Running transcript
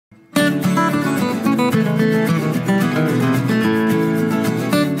This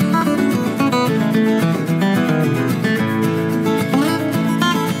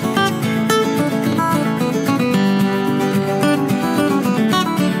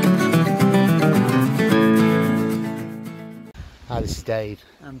is Dave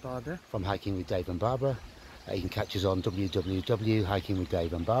and Barbara from Hiking with Dave and Barbara. You can catch us on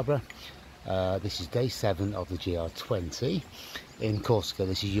www.hikingwithdave-and-barbara. This is day 7 of the GR20 in Corsica.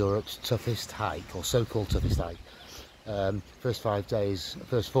 This is Europe's toughest hike, or so-called toughest hike. First 4 days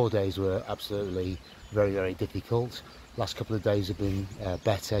were absolutely very difficult. Last couple of days have been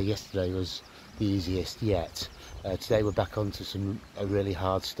better. Yesterday was the easiest yet. Today we're back onto a really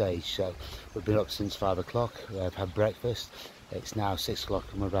hard stage. So we've been up since 5 o'clock. I've had breakfast. It's now 6 o'clock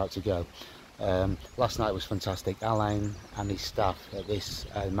and we're about to go. Last night was fantastic. Alain and his staff at this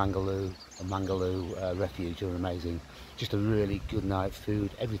Manganu refuge are amazing. Just a really good night.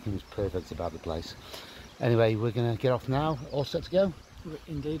 Food, everything was perfect about the place. Anyway, we're going to get off now. All set to go?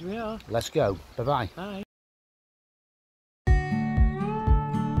 Indeed we are. Let's go. Bye-bye. Bye.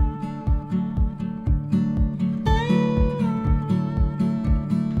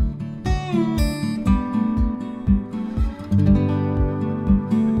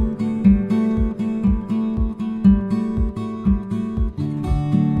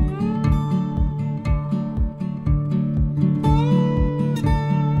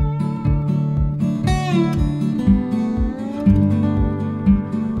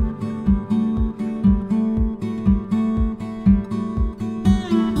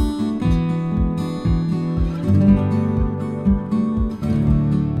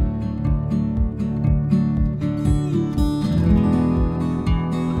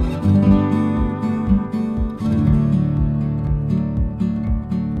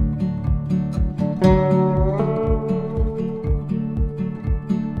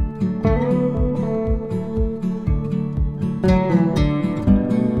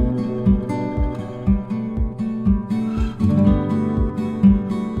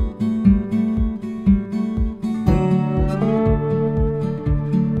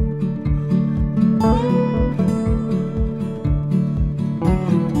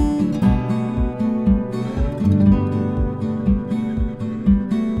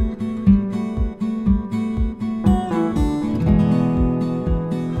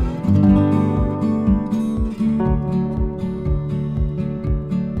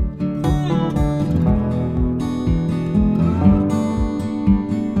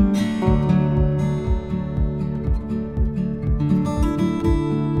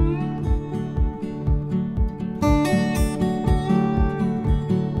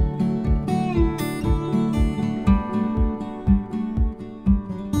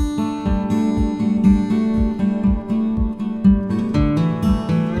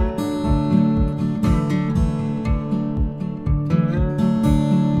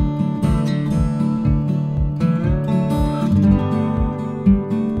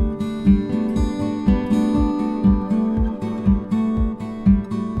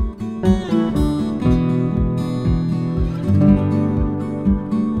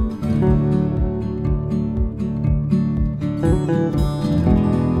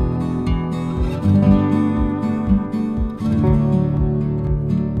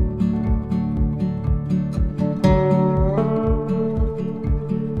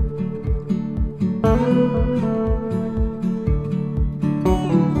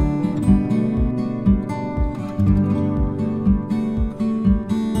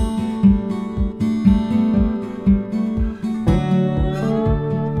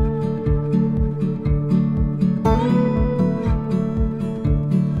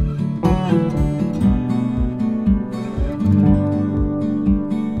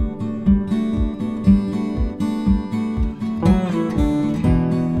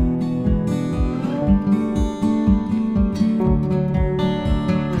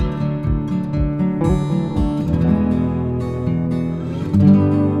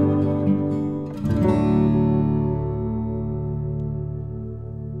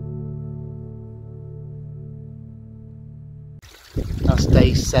 That's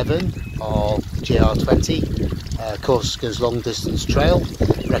day 7 of GR20, Corsica's long distance trail,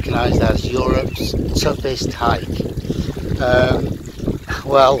 recognised as Europe's toughest hike.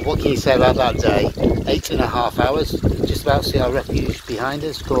 Well, what can you say about that day? 8.5 hours, just about to see our refuge behind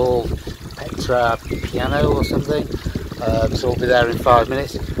us called Petra Piana or something. So we'll be there in 5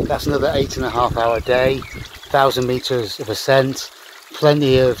 minutes. That's another 8.5 hour day, 1,000 metres of ascent,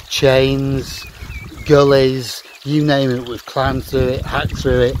 plenty of chains, gullies, you name it, we've climbed through it, hacked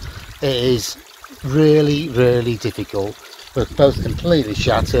through it. It is really difficult. We're both completely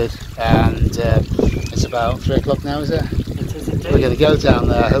shattered, and it's about 3 o'clock now, is it? It is indeed. We're going to go down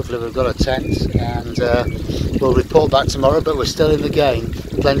there. Hopefully we've got a tent, and we'll report back tomorrow, but we're still in the game.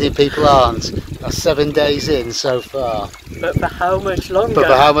 Plenty of people aren't. That's 7 days in so far. But for how much longer? But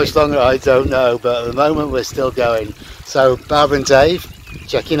for how much longer, I don't know. But at the moment, we're still going. So, Barbara and Dave,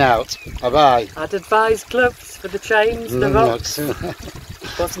 checking out. Bye-bye. I'd advise gloves for the chains, the rocks.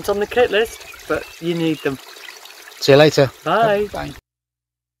 Wasn't on the kit list, but you need them. See you later. Bye. Bye.